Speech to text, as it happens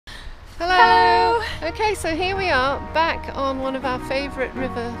Hello! Okay, so here we are back on one of our favourite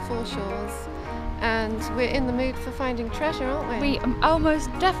river foreshores, and we're in the mood for finding treasure, aren't we? We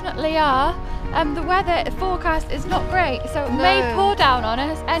almost definitely are. The weather forecast is not great, so it may pour down on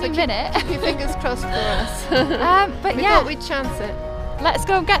us any minute. Keep your fingers crossed for us. But we yeah, thought we'd chance it. Let's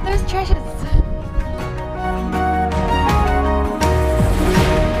go get those treasures.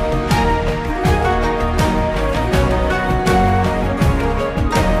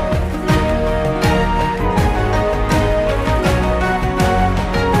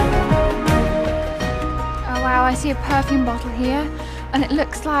 I see a perfume bottle here and it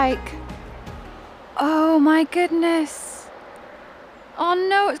looks like, oh my goodness, oh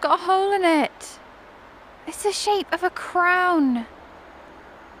no, it's got a hole in it. It's the shape of a crown.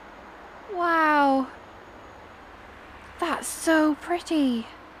 Wow, that's so pretty.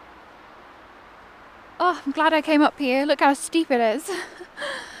 Oh, I'm glad I came up here. Look how steep it is.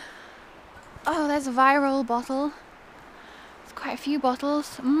 Oh, there's a viral bottle. Quite a few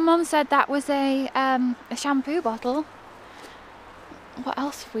bottles. Mum said that was a shampoo bottle. What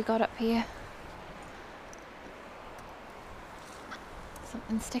else have we got up here?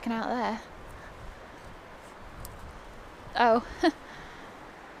 Something sticking out there. Oh.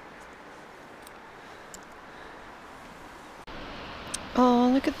 Oh,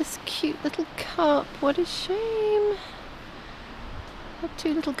 look at this cute little cup. What a shame. Got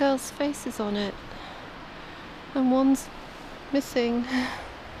two little girls' faces on it. And one's missing.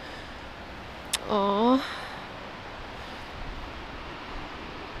 Aww.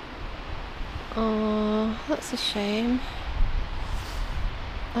 Oh, that's a shame.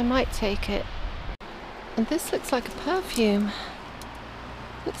 I might take it. And this looks like a perfume.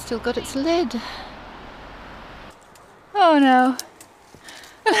 It's still got its lid. Oh no.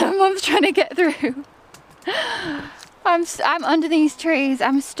 Mum's trying to get through. I'm under these trees.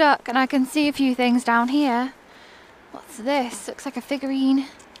 I'm stuck and I can see a few things down here. What's this? Looks like a figurine.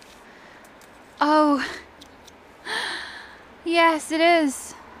 Oh. Yes, it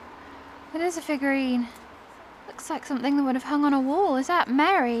is. It is a figurine. Looks like something that would have hung on a wall. Is that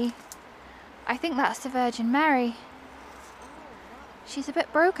Mary? I think that's the Virgin Mary. She's a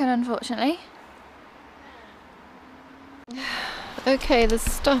bit broken, unfortunately. Okay, there's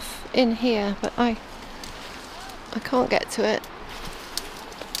stuff in here, but I can't get to it.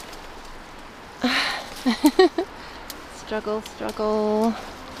 Struggle, struggle.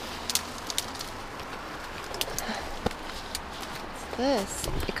 What's this?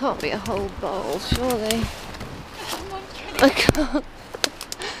 It can't be a whole bowl, surely. I can't.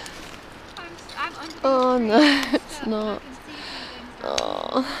 Oh no, it's not.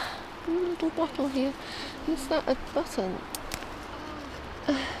 Oh, a little bottle here. Is that a button?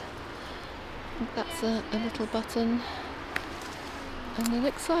 That's a little button. And it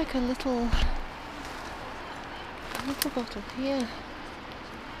looks like a little bottle here.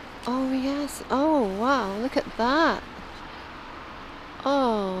 Oh yes. Oh wow, look at that.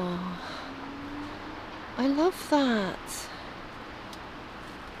 Oh, I love that.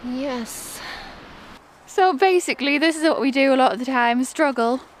 Yes. So basically this is what we do a lot of the time,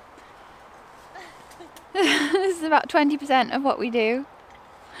 struggle. This is about 20% of what we do.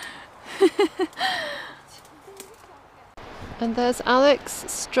 And there's Alex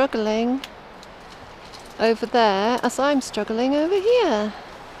struggling over there as I'm struggling over here.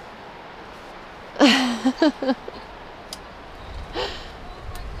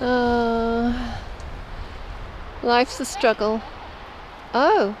 Oh, life's a struggle.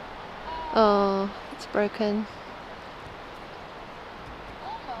 Oh, oh, it's broken.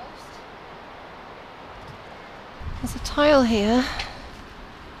 There's a tile here.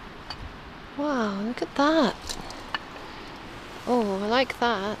 Wow, look at that. Oh, I like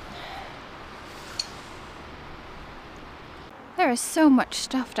that. There is so much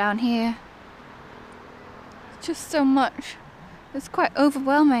stuff down here. Just so much. It's quite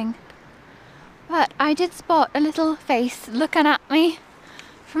overwhelming. But I did spot a little face looking at me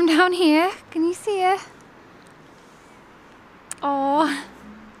from down here. Can you see her? Oh.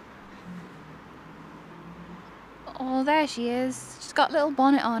 Oh, there she is. She's got a little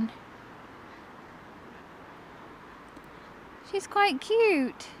bonnet on. She's quite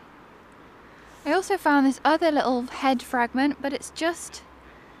cute. I also found this other little head fragment, but it's just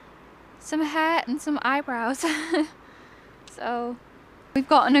some hair and some eyebrows. So we've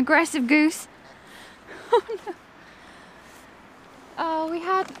got an aggressive goose. Oh no. Oh,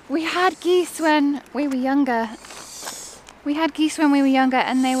 we had geese when we were younger. We had geese when we were younger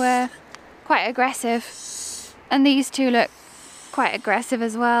and they were quite aggressive. And these two look quite aggressive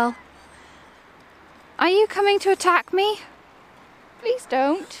as well. Are you coming to attack me? Please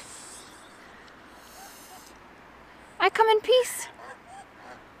don't. come in peace.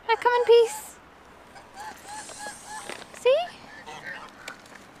 I come in peace. See?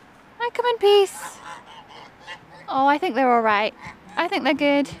 I come in peace. Oh, I think they're all right. I think they're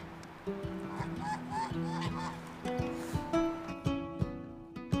good.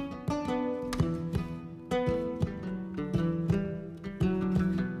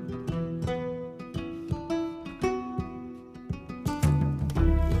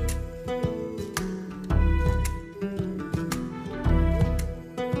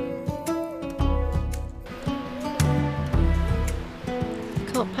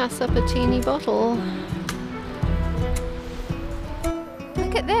 Can't pass up a teeny bottle.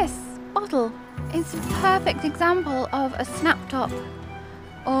 Look at this bottle. It's a perfect example of a snap top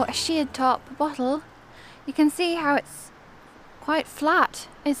or a sheared top bottle. You can see how it's quite flat.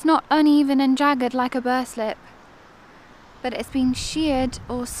 It's not uneven and jagged like a burr slip, but it's been sheared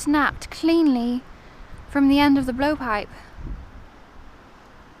or snapped cleanly from the end of the blowpipe.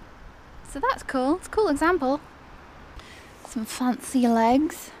 So that's cool. It's a cool example. Some fancy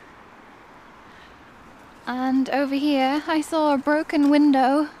legs. And over here I saw a broken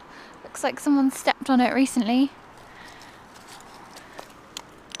window. Looks like someone stepped on it recently.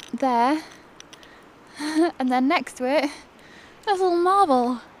 There. And then next to it, there's a little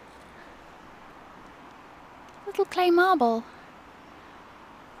marble. Little clay marble.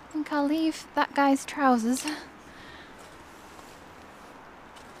 I think I'll leave that guy's trousers.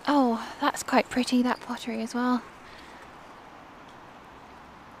 Oh, that's quite pretty, that pottery as well.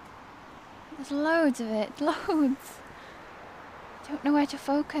 There's loads of it, loads. Don't know where to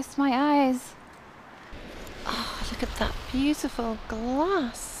focus my eyes. Oh, look at that beautiful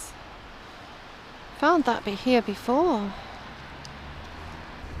glass. Found that here before.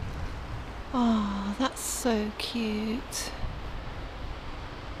 Oh, that's so cute.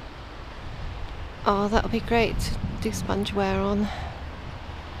 Oh, that'll be great to do sponge wear on.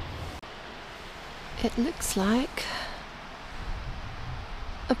 It looks like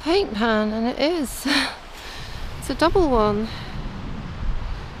a paint pan, and it is. It's a double one.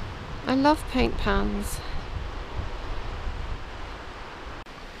 I love paint pans.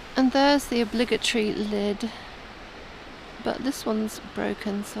 And there's the obligatory lid, but this one's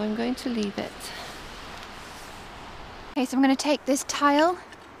broken, so I'm going to leave it. Okay, so I'm going to take this tile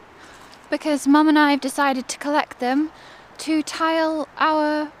because Mum and I have decided to collect them to tile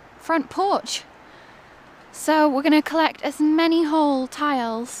our front porch. So we're going to collect as many whole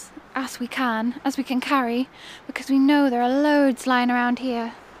tiles as we can carry, because we know there are loads lying around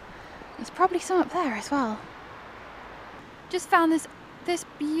here. There's probably some up there as well. Just found this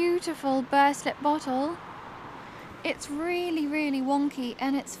beautiful burr slip bottle. It's really, really wonky,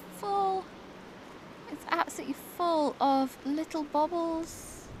 and it's full. It's absolutely full of little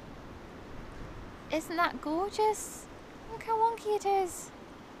bubbles. Isn't that gorgeous? Look how wonky it is.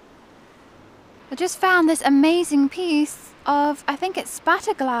 I just found this amazing piece of, I think it's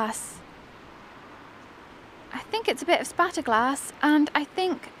spatter glass. I think it's a bit of spatter glass, and I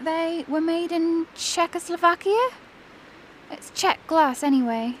think they were made in Czechoslovakia. It's Czech glass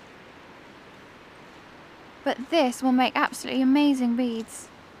anyway. But this will make absolutely amazing beads.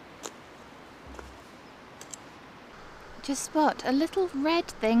 Just spot a little red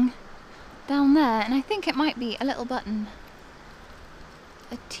thing down there, and I think it might be a little button.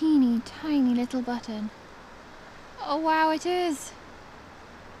 A teeny tiny little button. Oh wow, it is.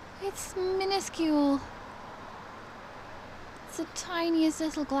 It's minuscule. It's the tiniest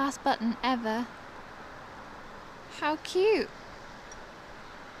little glass button ever. How cute.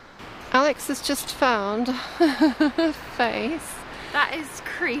 Alex has just found a face. That is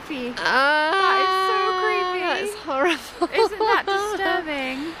creepy. That is so creepy. That is horrible. Isn't that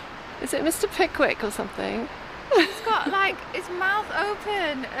disturbing? Is it Mr. Pickwick or something? He's got like his mouth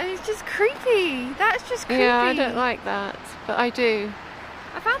open and it's just creepy. That's just creepy. Yeah, I don't like that, but I do.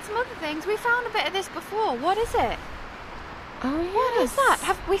 I found some other things. We found a bit of this before. What is it? Oh yes. What is that?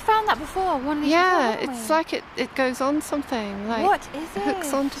 Have we found that before? One of these yeah, before, it's like it goes on something. Like what is it? It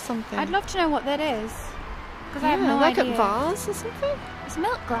hooks onto something. I'd love to know what that is. Because I have Yeah, no like idea. a vase or something? It's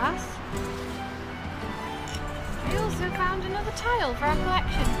milk glass. We also found another tile for our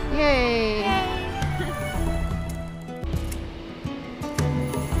collection. Yay! Yay!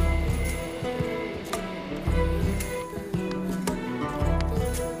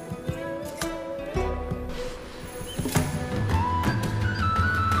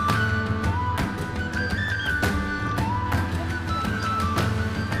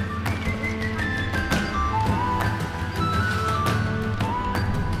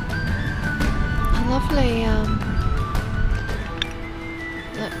 Lovely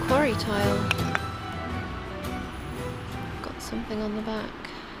that quarry tile. something on the back.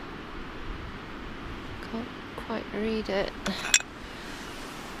 Can't quite read it.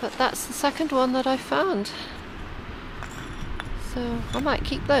 But that's the second one that I found. So I might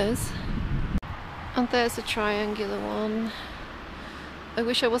keep those. And there's a triangular one. I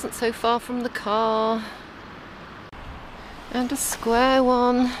wish I wasn't so far from the car. And a square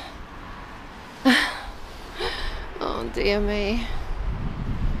one. Oh dear me.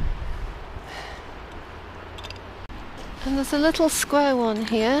 And there's a little square one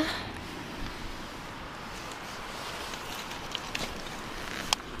here.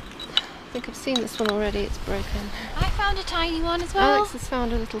 I think I've seen this one already, it's broken. I found a tiny one as well. Alex has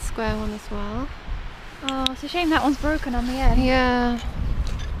found a little square one as well. Oh, it's a shame that one's broken on the end. Yeah.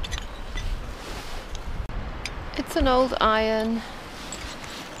 It's an old iron.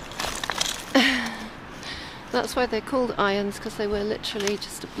 That's why they're called irons, because they were literally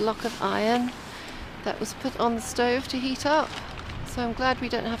just a block of iron that was put on the stove to heat up. So I'm glad we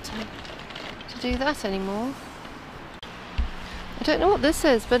don't have to do that anymore. I don't know what this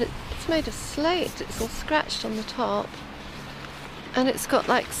is, but it's made of slate. It's all scratched on the top. And it's got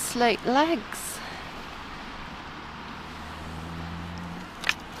like slate legs.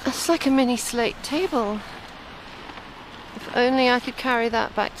 It's like a mini slate table. If only I could carry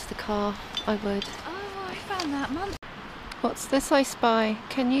that back to the car, I would. Oh, I found that, Mum. What's this I spy?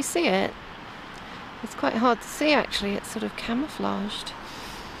 Can you see it? It's quite hard to see actually, it's sort of camouflaged.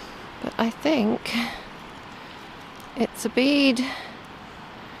 But I think it's a bead.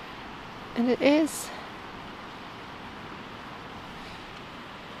 And it is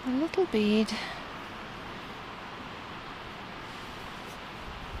a little bead.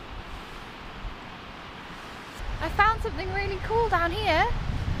 I found something really cool down here.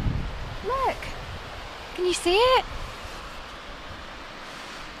 Look. Can you see it?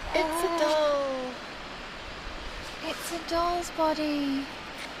 It's a doll. It's a doll's body.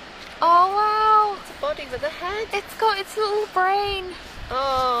 Oh wow. It's a body with a head. It's got its little brain.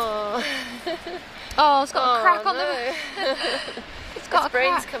 Oh. Oh, it's got a crack on no. the... It's got its a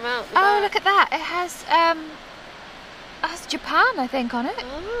brains crack. come out the Oh, back. look at that. It has Japan, I think, on it.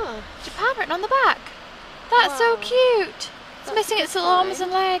 Oh. Japan written on the back. That's so Wow. cute. It's That's missing its little lovely. arms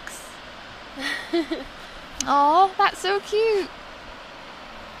and legs. Oh, that's so cute.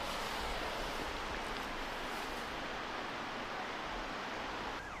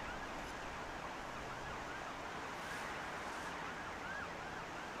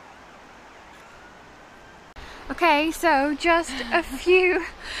 Okay, so just a few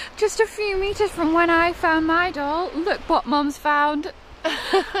meters from when I found my doll, look what Mum's found.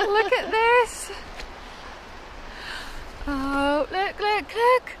 Look at this. Oh, look, look,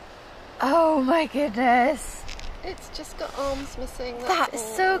 look. Oh my goodness. It's just got arms missing. That is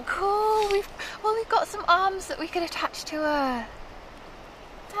so cool. We've got some arms that we could attach to her.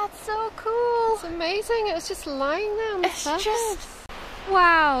 That's so cool. It's amazing. It was just lying there on the It's surface. just...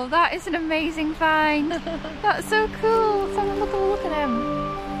 Wow, that is an amazing find. That's so cool. Let's have a look at him.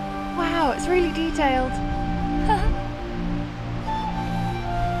 Wow, it's really detailed.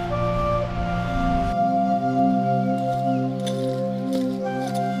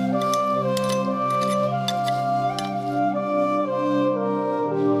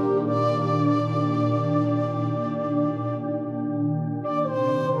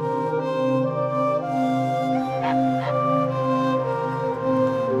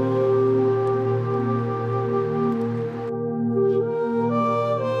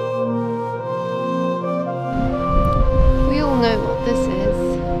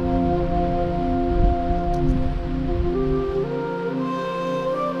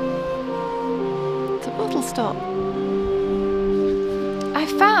 Stop. I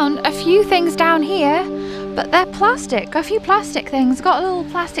found a few things down here, but they're plastic. A few plastic things. Got a little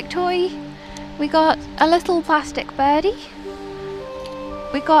plastic toy. We got a little plastic birdie.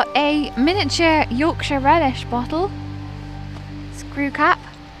 We got a miniature Yorkshire relish bottle, screw cap,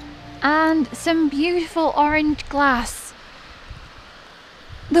 and some beautiful orange glass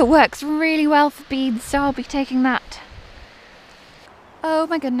that works really well for beads, so I'll be taking that. Oh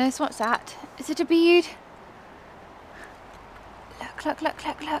my goodness, what's that? Is it a bead? Look, look, look,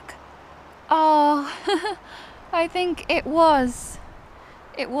 look, look. Oh, I think it was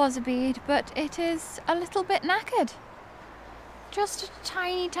a bead, but it is a little bit knackered. Just a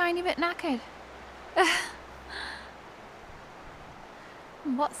tiny, tiny bit knackered.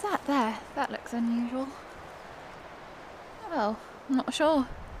 What's that there? That looks unusual. Well, I'm not sure.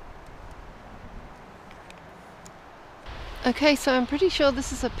 Okay, so I'm pretty sure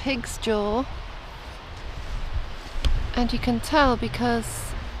this is a pig's jaw. And you can tell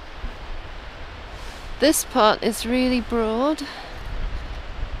because This part is really broad,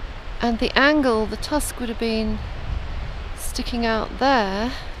 and the angle, the tusk would have been sticking out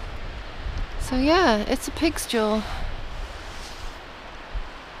there. So yeah, it's a pig's jaw.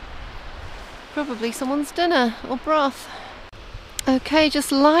 Probably someone's dinner or broth. Okay,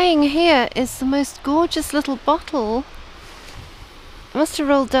 just lying here is the most gorgeous little bottle. I must have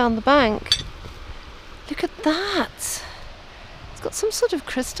rolled down the bank. Look at that! It's got some sort of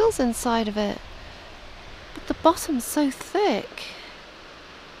crystals inside of it. But the bottom's so thick.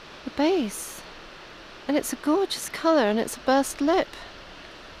 The base. And it's a gorgeous colour, and it's a burst lip.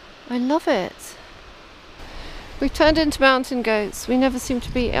 I love it. We've turned into mountain goats. We never seem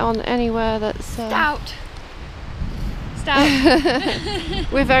to be on anywhere that's... Stout.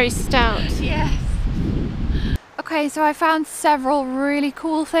 We're very stout. Yes. Okay, so I found several really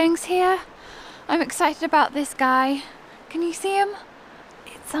cool things here. I'm excited about this guy. Can you see him?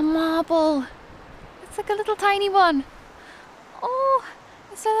 It's a marble. It's like a little tiny one. Oh,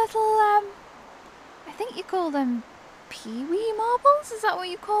 it's a little, I think you call them peewee marbles? Is that what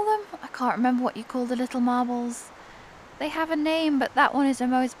you call them? I can't remember what you call the little marbles. They have a name, but that one is the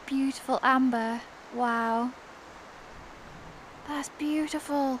most beautiful amber. Wow. That's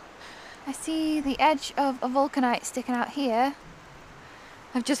beautiful. I see the edge of a vulcanite sticking out here.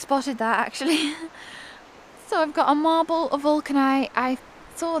 I've just spotted that actually. So I've got a marble, a vulcanite. I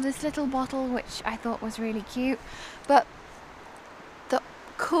saw this little bottle which I thought was really cute, but the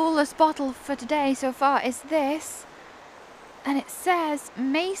coolest bottle for today so far is this, and it says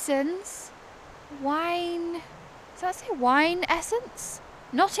Mason's wine. Does that say wine essence?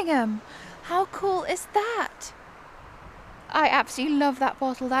 Nottingham. How cool is that? I absolutely love that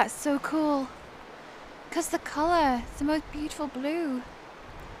bottle. That's so cool. Because the colour, it's the most beautiful blue.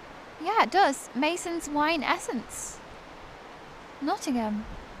 Yeah, it does. Mason's wine essence. Nottingham.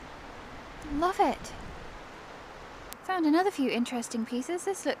 Love it. Found another few interesting pieces.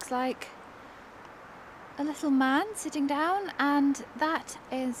 This looks like a little man sitting down, and that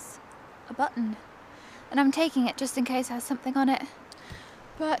is a button. And I'm taking it just in case it has something on it.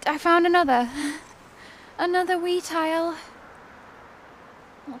 But I found another wee tile.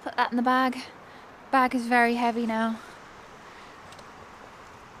 I'll put that in the bag. Bag is very heavy now.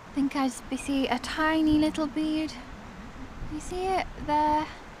 I think I see a tiny little bead. You see it there?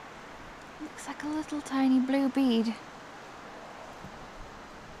 Looks like a little tiny blue bead.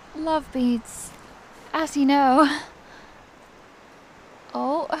 Love beads, as you know.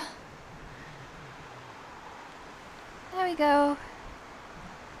 Oh. There we go.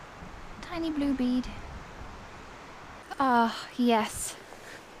 Tiny blue bead. Ah, yes.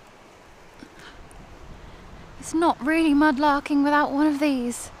 It's not really mudlarking without one of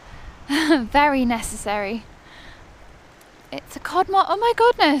these. Very necessary. It's a cod marble. Oh my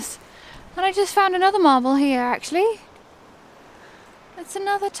goodness! And I just found another marble here actually. It's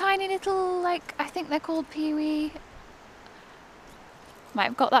another tiny little, like, I think they're called peewee. Might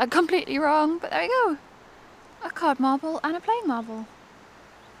have got that completely wrong, but there we go. A cod marble and a plain marble.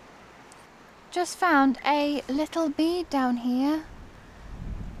 Just found a little bead down here.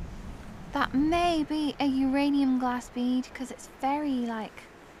 That may be a uranium glass bead because it's very, like,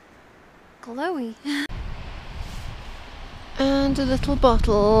 glowy. And a little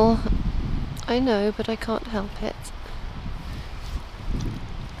bottle. I know, but I can't help it.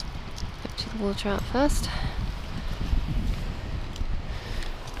 Empty the water out first.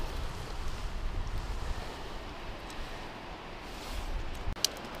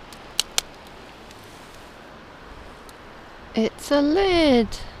 It's a lid.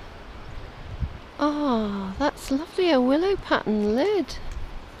 Oh, that's lovely, a willow pattern lid.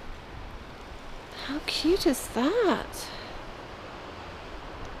 How cute is that?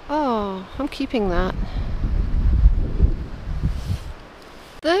 Oh, I'm keeping that.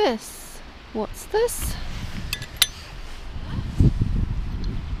 This, what's this?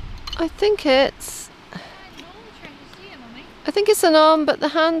 I think it's an arm, but the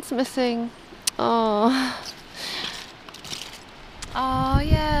hand's missing. Oh. Oh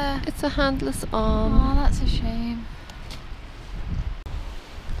yeah. It's a handless arm. Oh, that's a shame.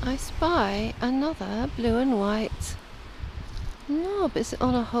 I spy another blue and white knob. Is it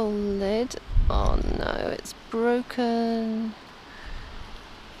on a whole lid? Oh no, it's broken.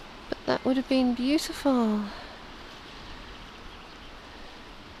 But that would have been beautiful.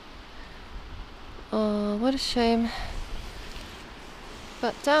 Oh, what a shame.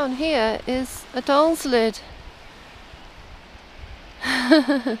 But down here is a doll's lid.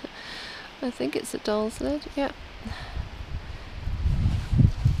 I think it's a doll's lid, yeah.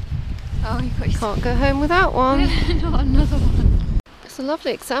 Oh, you can't go home without one. Not another one. It's a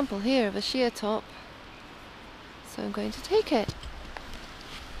lovely example here of a sheer top. So I'm going to take it.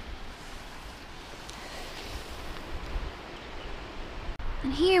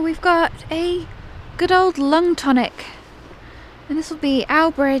 And here we've got a good old lung tonic. And this will be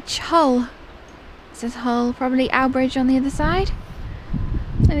Owlbridge Hull. It says Hull, probably Owlbridge on the other side.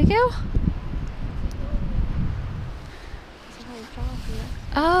 There we go.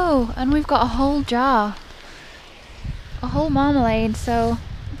 Oh, and we've got a whole jar. A whole marmalade, so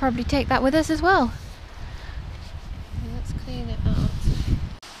we'll probably take that with us as well. Let's clean it out.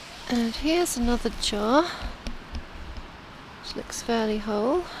 And here's another jar, which looks fairly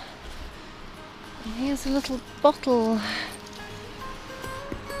whole. And here's a little bottle.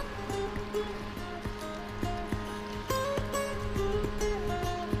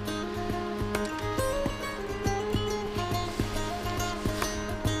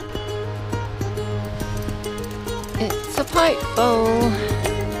 It's a pipe bowl.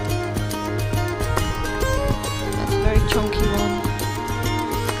 That's a very chunky one.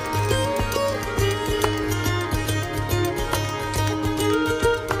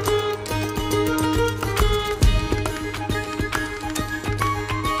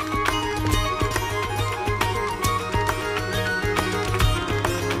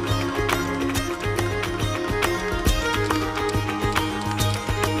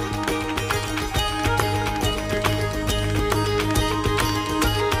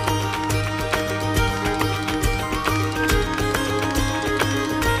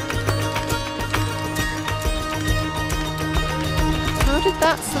 How did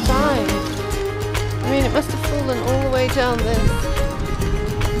that survive? I mean, it must have fallen all the way down this.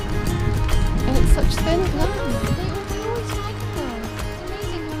 And it's such thin glass. They always like them.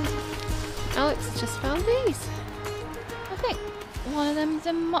 It's amazing. Alex has just found these. I think one of them's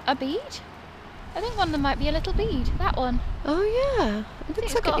a bead. I think one of them might be a little bead. That one. Oh yeah, it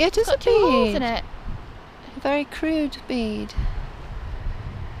looks like got, it is a got 2 holes in bead. it. A very crude bead.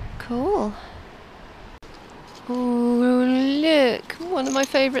 Cool. Oh look, one of my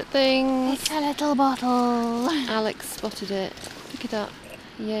favourite things. It's a little bottle. Alex spotted it. Pick it up.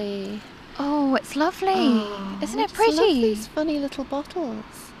 Yay. Oh, it's lovely. Oh, Isn't I it just love pretty? these funny little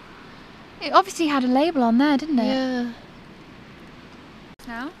bottles. It obviously had a label on there, didn't it? Yeah.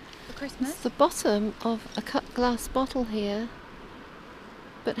 Now, for Christmas. It's the bottom of a cut glass bottle here.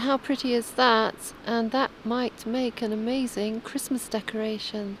 But how pretty is that? And that might make an amazing Christmas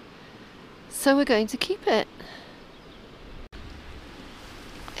decoration. So we're going to keep it.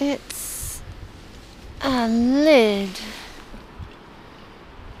 It's a lid.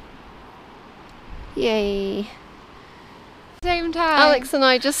 Yay. Same time. Alex and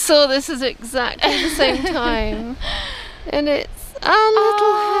I just saw this at exactly the same time. And it's a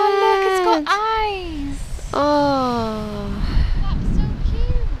little head. Look, it's got eyes. Oh, That's so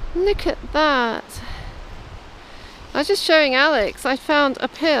cute. look at that. I was just showing Alex, I found a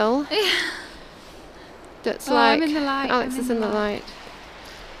pill that's like, I'm in the light. Alex is in the light.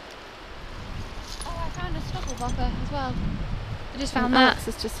 Oh, I found a stopper as well. I just found And that. Alex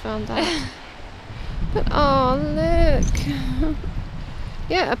has just found that. But oh look.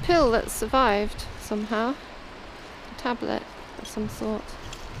 Yeah, a pill that survived somehow. A tablet of some sort.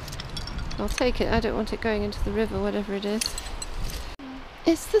 I'll take it, I don't want it going into the river, whatever it is.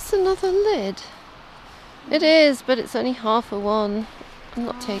 Is this another lid? It is, but it's only half a one. I'm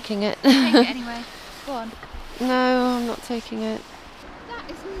not taking it. Take it anyway. Go on. No, I'm not taking it. That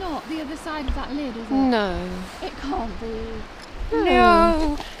is not the other side of that lid, is it? No. It can't be. No.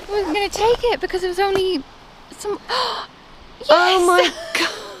 No. I was going to take it because it was only some... Yes! Oh my god.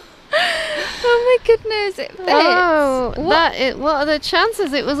 Oh my goodness, it fits. Oh, What? what are the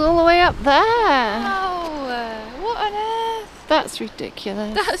chances it was all the way up there? Oh, what on earth? That's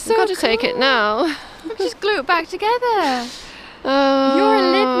ridiculous. That's I've so got to take it cool. now. Just glue it back together. Oh. You're a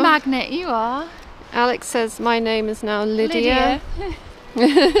lid magnet, you are. Alex says my name is now Lydia.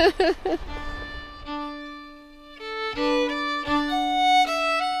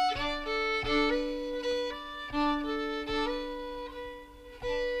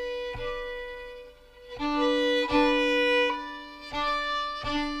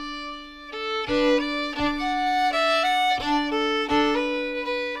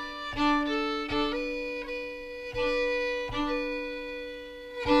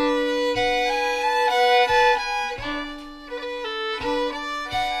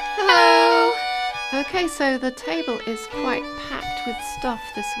 Okay, so the table is quite packed with stuff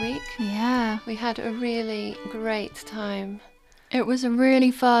this week. Yeah. We had a really great time. It was a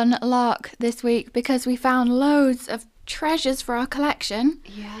really fun lark this week because we found loads of treasures for our collection.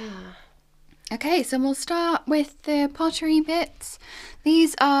 Yeah. Okay, so we'll start with the pottery bits.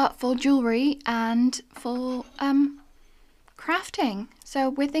 These are for jewellery and for crafting. So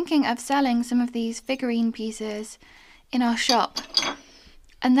we're thinking of selling some of these figurine pieces in our shop.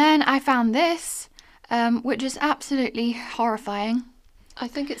 And then I found this, which is absolutely horrifying. I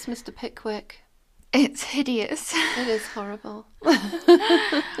think it's Mr. Pickwick. It's hideous. It is horrible.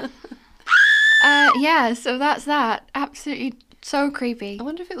 Yeah, so that's that. Absolutely so creepy. I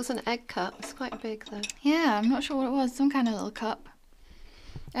wonder if it was an egg cup. It's quite big though. Yeah, I'm not sure what it was. Some kind of little cup.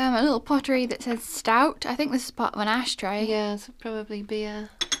 A little pottery that says stout. I think this is part of an ashtray. Yeah, so probably beer,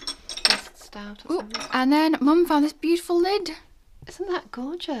 stout or something. And then Mum found this beautiful lid. Isn't that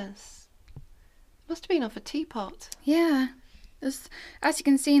gorgeous? Must have been off a teapot. Yeah. As you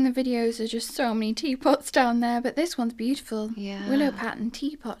can see in the videos, there's just so many teapots down there, but this one's beautiful. Yeah. Willow pattern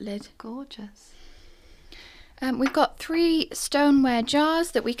teapot lid. Gorgeous. We've got 3 stoneware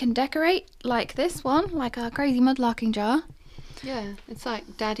jars that we can decorate, like this one, like our crazy mudlarking jar. Yeah, it's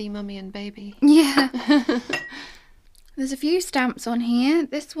like daddy, mummy and baby. Yeah. There's a few stamps on here.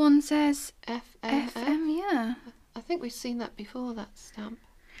 This one says FM, yeah. I think we've seen that before, that stamp.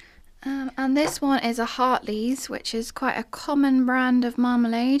 And this one is a Hartley's, which is quite a common brand of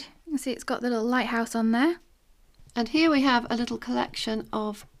marmalade. You can see it's got the little lighthouse on there. And here we have a little collection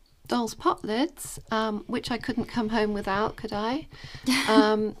of dolls' pot lids, which I couldn't come home without, could I?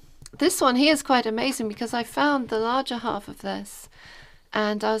 This one here is quite amazing because I found the larger half of this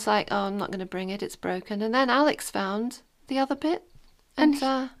and I was like, oh, I'm not going to bring it, it's broken. And then Alex found the other bit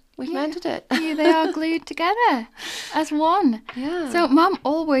and we've mended it. Here they are glued together as one. Yeah. So Mum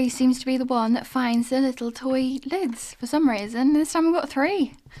always seems to be the one that finds the little toy lids for some reason. This time we've got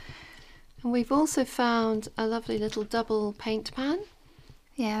 3. And we've also found a lovely little double paint pan.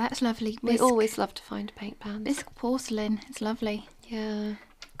 Yeah, that's lovely. We always love to find paint pans. Bisque porcelain, it's lovely. Yeah.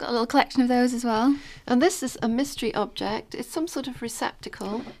 Got a little collection of those as well. And this is a mystery object. It's some sort of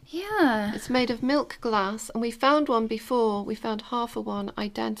receptacle. Yeah. It's made of milk glass, and we found one before. We found half of one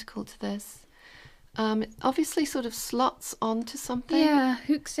identical to this. It obviously sort of slots onto something. Yeah,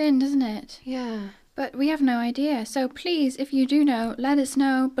 hooks in, doesn't it? Yeah. But we have no idea. So please, if you do know, let us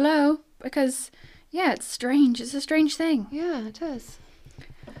know below because, yeah, it's strange. It's a strange thing. Yeah, it is.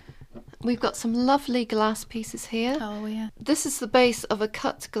 We've got some lovely glass pieces here. Oh, yeah. This is the base of a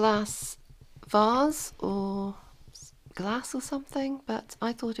cut glass vase or glass or something, but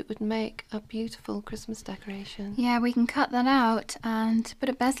I thought it would make a beautiful Christmas decoration. Yeah, we can cut that out and put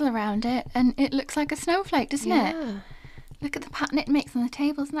a bezel around it and it looks like a snowflake, doesn't it? Look at the pattern it makes on the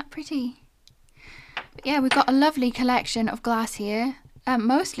table. Isn't that pretty? But yeah, we've got a lovely collection of glass here.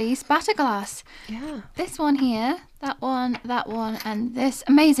 Mostly spatter glass. Yeah. This one here, that one, and this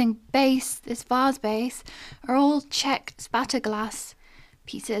amazing base, this vase base, are all checked spatter glass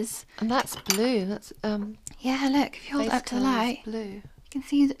pieces. And that's blue. That's yeah, look, if you hold it up to the light, blue. you can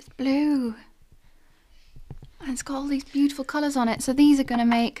see that it's blue. And it's got all these beautiful colours on it. So these are going to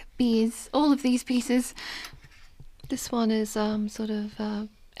make beads, all of these pieces. This one is sort of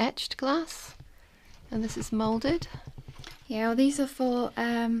etched glass, and this is moulded. Yeah, well, these are for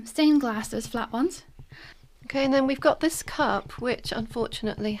stained glass, those flat ones. Okay, and then we've got this cup, which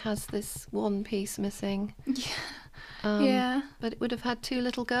unfortunately has this one piece missing. Yeah. Yeah. But it would have had 2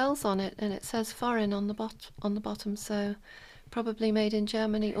 little girls on it, and it says foreign on the bottom, so probably made in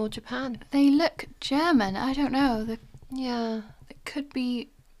Germany or Japan. They look German. I don't know. Yeah. It could be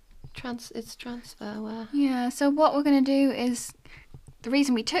It's transferware. Yeah. So what we're going to do is, the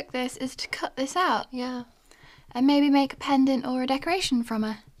reason we took this is to cut this out. Yeah. And maybe make a pendant or a decoration from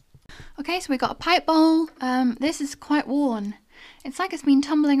her. Okay, so we got a pipe bowl. This is quite worn. It's like it's been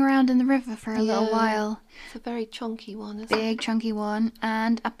tumbling around in the river for a little while. It's a very chunky one, isn't it? Big chunky one.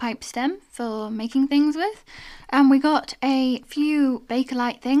 And a pipe stem for making things with. And we got a few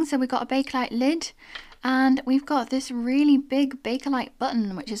Bakelite things. So we got a Bakelite lid. And we've got this really big Bakelite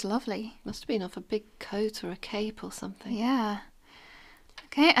button, which is lovely. Must have been off a big coat or a cape or something. Yeah.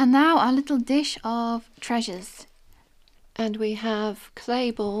 Okay, and now our little dish of treasures. And we have clay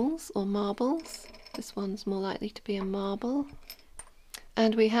balls or marbles. This one's more likely to be a marble.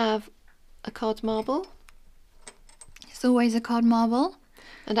 And we have a cod marble. It's always a cod marble.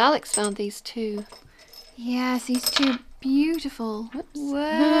 And Alex found these 2. Yes, these 2 beautiful. Whoops.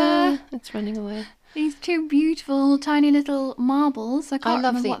 Whoa. It's running away. These 2 beautiful tiny little marbles. I can't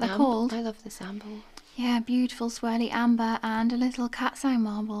remember what they're called. I love this amble. Yeah, beautiful swirly amber and a little cat's eye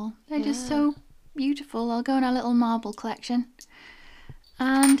marble. They're just so beautiful. They'll go in our little marble collection.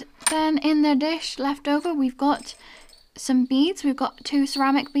 And then in the dish left over, we've got some beads. We've got 2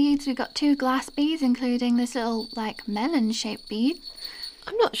 ceramic beads. We've got 2 glass beads, including this little like melon-shaped bead.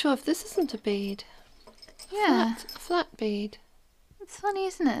 I'm not sure if this isn't a bead. Yeah. Flat bead. It's funny,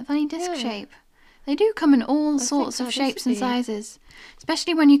 isn't it? Funny disc Yeah. shape. They do come in all sorts of shapes and sizes.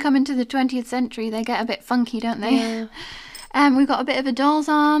 Especially when you come into the 20th century, they get a bit funky, don't they? Yeah. We've got a bit of a doll's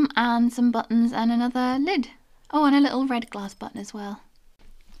arm and some buttons and another lid. Oh, and a little red glass button as well.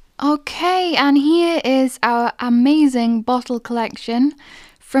 Okay, and here is our amazing bottle collection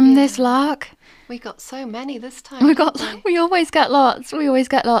from this lark. We got so many this time. We always get lots. We always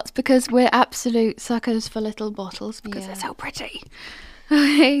get lots because we're absolute suckers for little bottles because they're so pretty.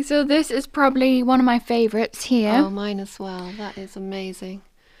 Okay, so this is probably one of my favourites here. Oh, mine as well. That is amazing.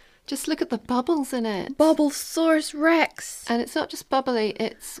 Just look at the bubbles in it. Bubblesaurus Rex. And it's not just bubbly,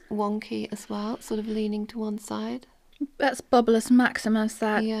 it's wonky as well. It's sort of leaning to one side. That's Bubulus Maximus,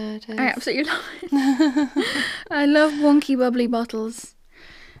 that. Yeah, it is. I absolutely love it. I love wonky bubbly bottles.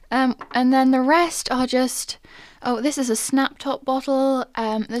 And then the rest are just, oh, this is a snap top bottle,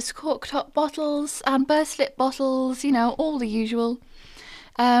 there's cork top bottles and burst lip bottles, you know, all the usual.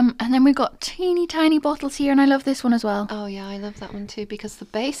 And then we've got teeny tiny bottles here, and I love this one as well. Oh yeah, I love that one too because the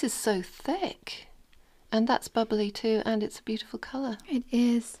base is so thick. And that's bubbly too, and it's a beautiful colour. It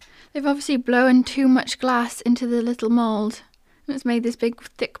is. They've obviously blown too much glass into the little mould. And it's made this big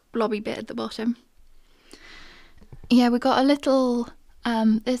thick blobby bit at the bottom. Yeah, we got a little...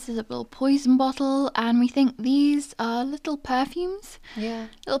 this is a little poison bottle, and we think these are little perfumes. Yeah.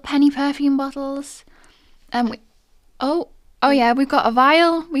 Little penny perfume bottles. Oh yeah, we've got a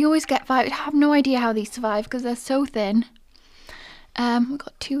vial. We always get vial. I have no idea how these survive because they're so thin. We've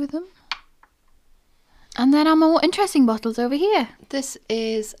got 2 of them. And then our more interesting bottles over here. This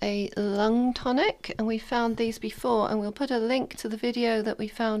is a lung tonic, and we found these before, and we'll put a link to the video that we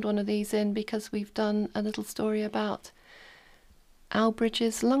found one of these in because we've done a little story about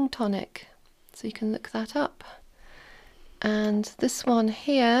Albridge's lung tonic, so you can look that up. And this one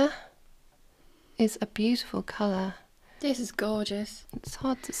here is a beautiful colour. This is gorgeous. It's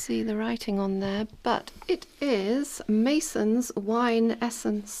hard to see the writing on there, but it is Mason's Wine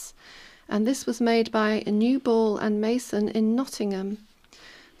Essence, and this was made by Newball and Mason in Nottingham.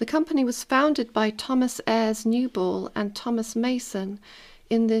 The company was founded by Thomas Ayres Newball and Thomas Mason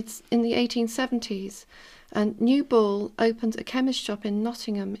in the 1870s. And Newball opened a chemist shop in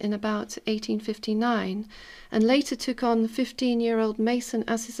Nottingham in about 1859 and later took on the 15-year-old Mason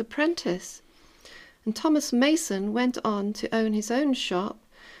as his apprentice. And Thomas Mason went on to own his own shop,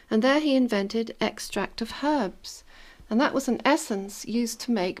 and there he invented extract of herbs, and that was an essence used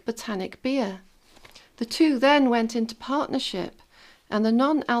to make botanic beer. The two then went into partnership, and the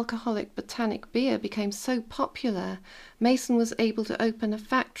non-alcoholic botanic beer became so popular, Mason was able to open a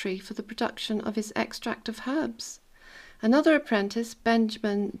factory for the production of his extract of herbs. Another apprentice,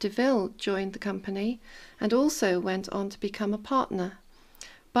 Benjamin Deville, joined the company and also went on to become a partner.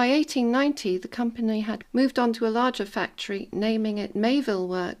 By 1890, the company had moved on to a larger factory, naming it Mayville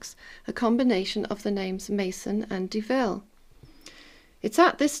Works, a combination of the names Mason and Deville. It's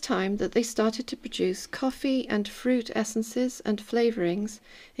at this time that they started to produce coffee and fruit essences and flavourings,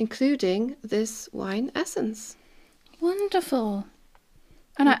 including this wine essence. Wonderful.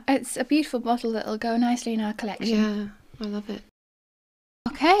 And it's a beautiful bottle that'll go nicely in our collection. Yeah, I love it.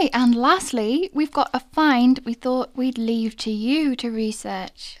 Okay, and lastly, we've got a find we thought we'd leave to you to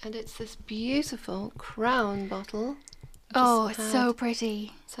research. And it's this beautiful crown bottle. Oh, it's so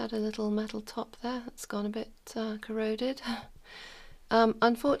pretty. It's had a little metal top there. It's gone a bit corroded.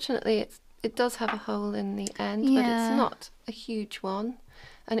 Unfortunately, it does have a hole in the end, but it's not a huge one.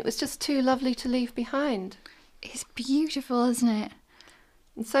 And it was just too lovely to leave behind. It's beautiful, isn't it?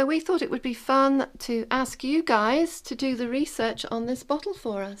 And so we thought it would be fun to ask you guys to do the research on this bottle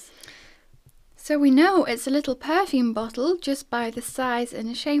for us. So we know it's a little perfume bottle just by the size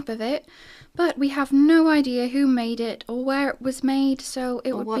and shape of it, but we have no idea who made it or where it was made, so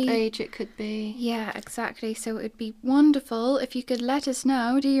it would be... what age it could be. Yeah, exactly. So it would be wonderful if you could let us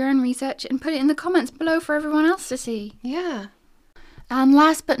know, do your own research, and put it in the comments below for everyone else to see. Yeah. And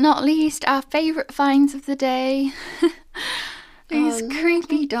last but not least, our favourite finds of the day. These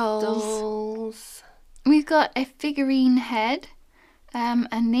creepy dolls. We've got a figurine head,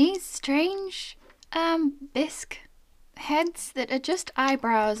 and these strange bisque heads that are just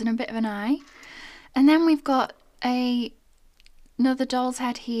eyebrows and a bit of an eye. And then we've got another doll's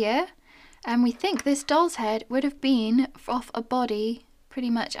head here, and we think this doll's head would have been off a body pretty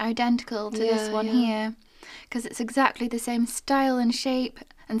much identical to this one here, because it's exactly the same style and shape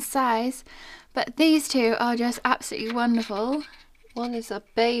and size. But these two are just absolutely wonderful. One is a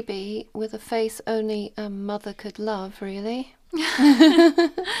baby with a face only a mother could love, really.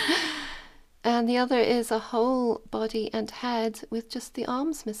 And the other is a whole body and head with just the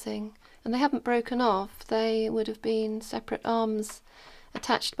arms missing. And they haven't broken off, they would have been separate arms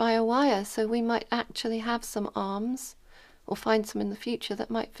attached by a wire, so we might actually have some arms, or find some in the future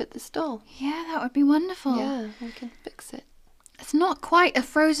that might fit this doll. Yeah, that would be wonderful. Yeah, we can fix it. It's not quite a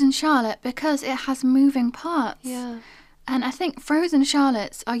frozen Charlotte because it has moving parts. Yeah. And I think frozen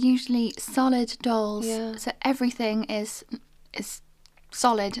Charlottes are usually solid dolls, Yeah. so everything is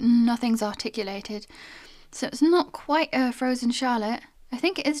solid, nothing's articulated. So it's not quite a frozen Charlotte. I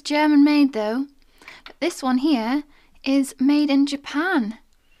think it is German made though. But this one here is made in Japan,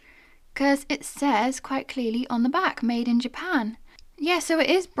 because it says quite clearly on the back, made in Japan. Yeah, so it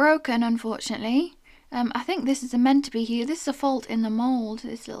is broken, unfortunately. I think this is meant to be here. This is a fault in the mould,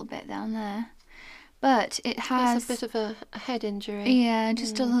 this little bit down there. But it has a bit of a head injury. Yeah,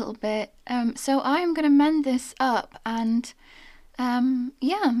 just a little bit. So I'm going to mend this up and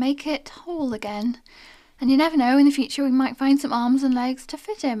yeah, make it whole again. And you never know, in the future we might find some arms and legs to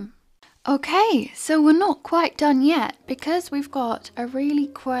fit him. Okay, so we're not quite done yet because we've got a really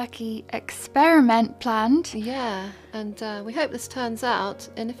quirky experiment planned. Yeah, and we hope this turns out,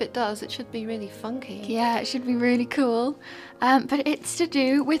 and if it does, it should be really funky. Yeah, it should be really cool. But it's to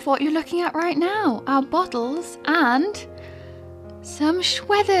do with what you're looking at right now, our bottles and some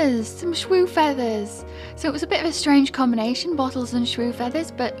schweathers, some shrew feathers. So it was a bit of a strange combination, bottles and shrew feathers,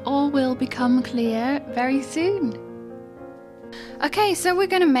 but all will become clear very soon. Okay, so we're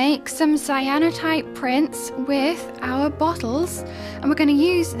going to make some cyanotype prints with our bottles, and we're going to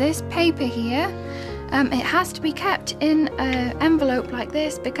use this paper here. It has to be kept in an envelope like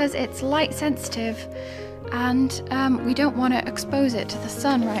this because it's light sensitive, and we don't want to expose it to the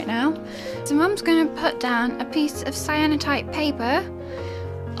sun right now. So Mum's going to put down a piece of cyanotype paper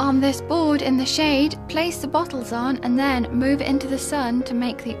on this board in the shade, place the bottles on, and then move it into the sun to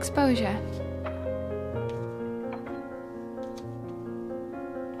make the exposure.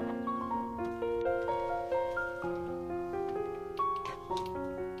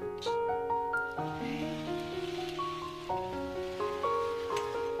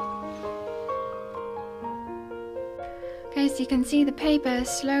 Okay, so you can see the paper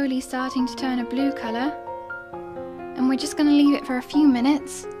slowly starting to turn a blue colour, and we're just going to leave it for a few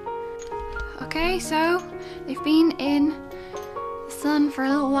minutes. Okay, so they've been in the sun for a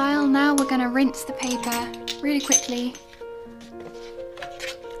little while. Now we're going to rinse the paper really quickly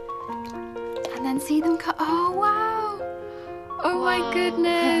and then see them cut. Oh wow! Oh Wow. my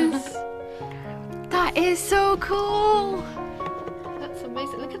goodness! That is so cool! That's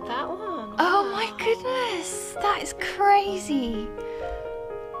amazing. Look at that one. Oh my goodness, that is crazy.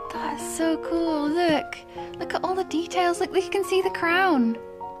 That's so cool. Look at all the details. Look, you can see the crown.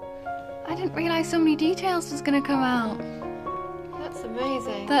 I didn't realize so many details was going to come out. That's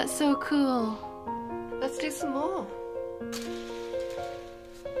amazing. That's so cool. Let's do some more.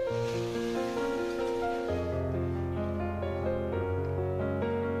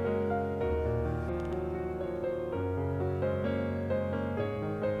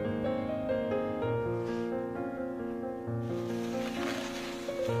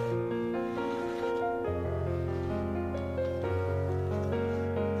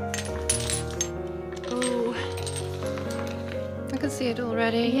 Ooh. I can see it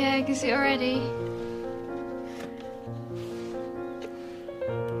already. Yeah, I can see it already.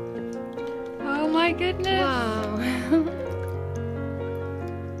 Oh my goodness. Wow.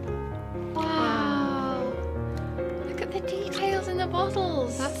 Wow. Look at the details in the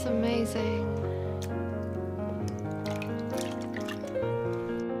bottles. That's amazing.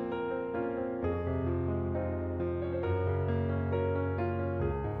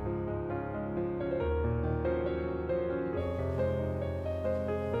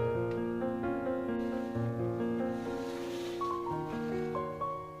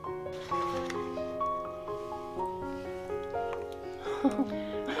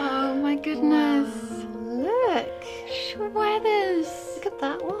 Oh my goodness. Wow, look. Schweathers. Look at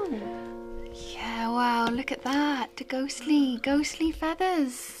that one. Yeah, wow, look at that. The ghostly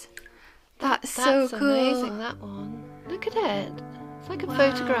feathers. That's so That's cool. amazing, that one. Look at it. It's like a Wow.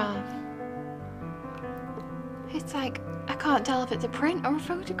 photograph. It's like, I can't tell if it's a print or a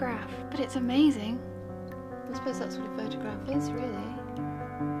photograph, but it's amazing. I suppose that's what a photograph is, really.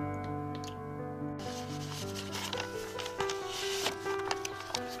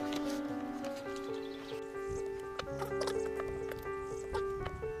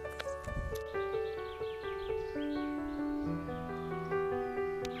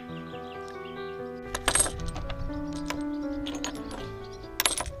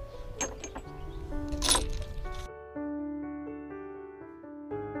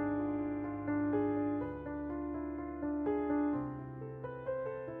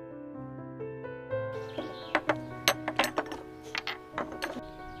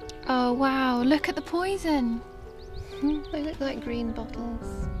 Oh wow, look at the poison. They look like green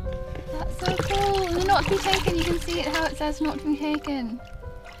bottles. That's so cool. They're not to be taken. You can see it how it says not to be taken.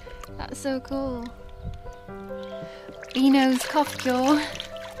 That's so cool. Beano's cough cure.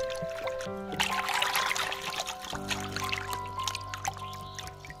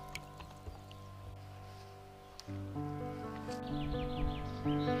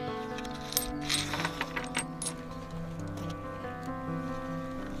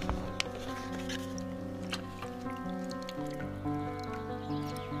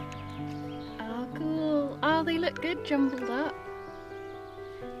 Oh, cool. Oh, they look good jumbled up.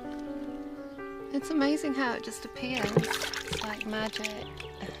 It's amazing how it just appears. It's like magic.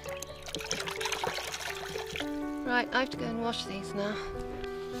 Right, I have to go and wash these now.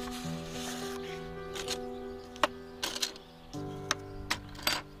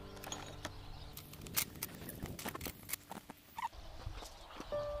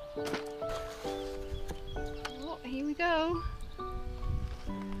 Oh, here we go.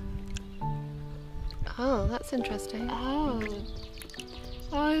 Oh, that's interesting. Oh.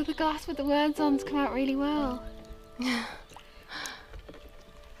 Oh, the glass with the words on's come out really well.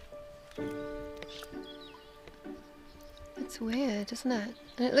 It's weird, isn't it?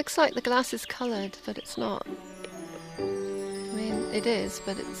 And it looks like the glass is coloured, but it's not. I mean, it is,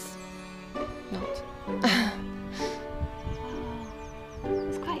 but it's not.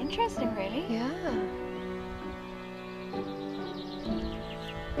 It's quite interesting, really. Yeah.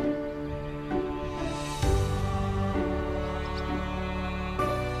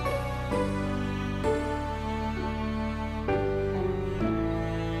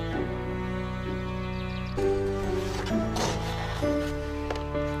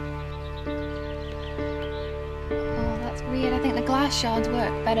 Weird. I think the glass shards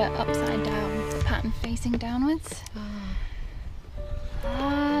work better upside down, the pattern facing downwards.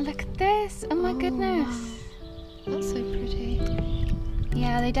 Ah, look at this. Oh my goodness. That's so pretty.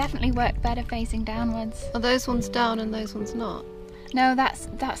 Yeah, they definitely work better facing downwards. Are those ones down and those ones not? No, that's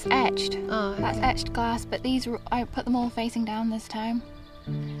etched. Oh, okay. That's etched glass, but these I put them all facing down this time.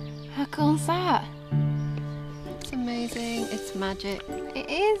 How cool is that? It's amazing. It's magic. It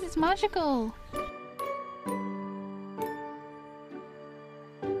is. It's magical.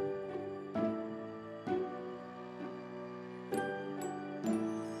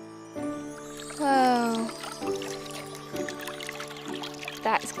 Whoa.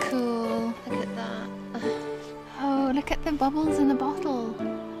 That's cool. Look at that. Oh, look at the bubbles in the bottle.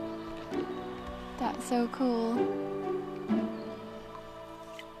 That's so cool.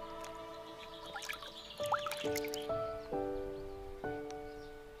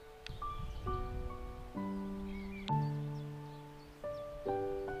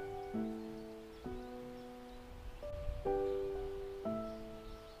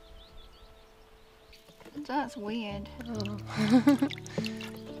 That's weird. Oh.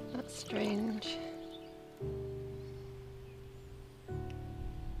 That's strange.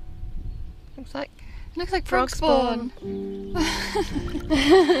 Looks like frog spawn.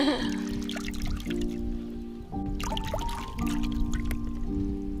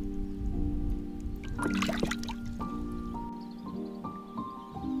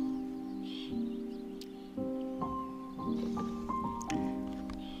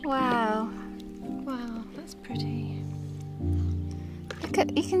 Wow. Wow, that's pretty. Look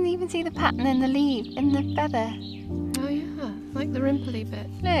at, you can even see the pattern in the leaf, in the feather. Oh yeah, like the rimply bit.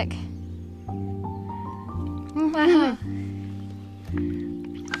 Look. Wow.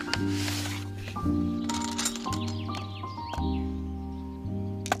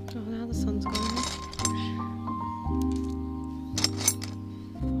 Oh, now the sun's gone.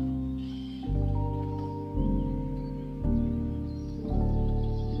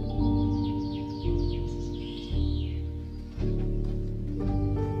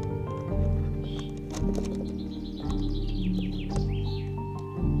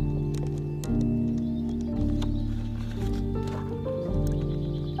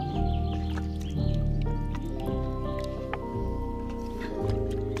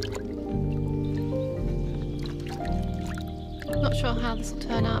 Not sure how this will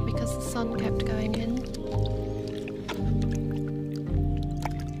turn out because the sun kept going in.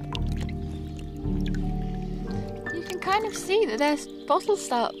 You can kind of see that there's bottle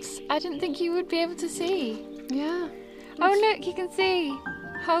stops. I didn't think you would be able to see. Yeah. Oh look, you can see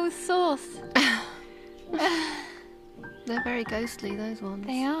hose sauce. They're very ghostly, those ones.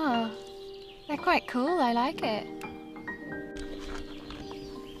 They are. They're quite cool, I like it.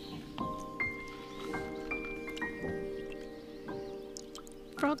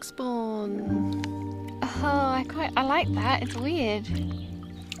 Frog spawn. Oh, I like that. It's weird.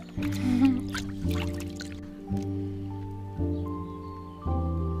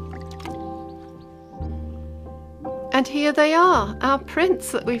 And here they are, our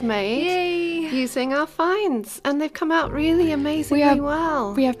prints that we've made. Yay! Using our finds, and they've come out really amazingly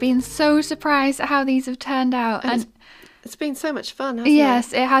well. We have been so surprised at how these have turned out. And it's been so much fun, hasn't it?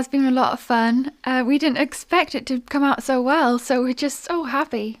 Yes, it has been a lot of fun. We didn't expect it to come out so well, so we're just so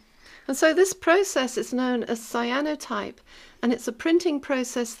happy. And so this process is known as cyanotype, and it's a printing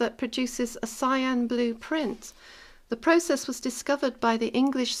process that produces a cyan blue print. The process was discovered by the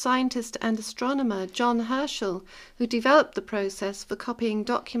English scientist and astronomer John Herschel, who developed the process for copying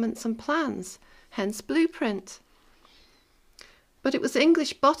documents and plans, hence blueprint. But it was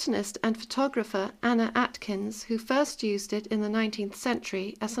English botanist and photographer Anna Atkins who first used it in the 19th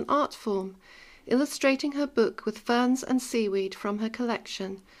century as an art form, illustrating her book with ferns and seaweed from her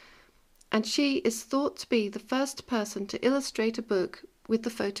collection. And she is thought to be the first person to illustrate a book with the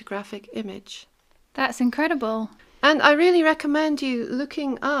photographic image. That's incredible. And I really recommend you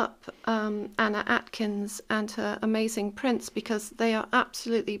looking up Anna Atkins and her amazing prints, because they are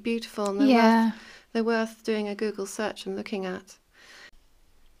absolutely beautiful, and they're worth doing a Google search and looking at.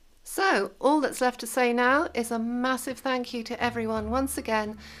 So all that's left to say now is a massive thank you to everyone once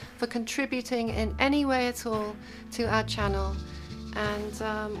again for contributing in any way at all to our channel.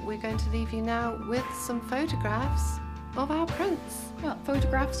 And we're going to leave you now with some photographs of our prints. Well,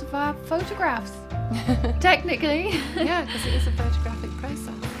 photographs of our photographs. Technically. Yeah, because it is a photographic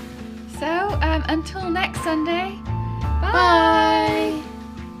process. So, until next Sunday, Bye!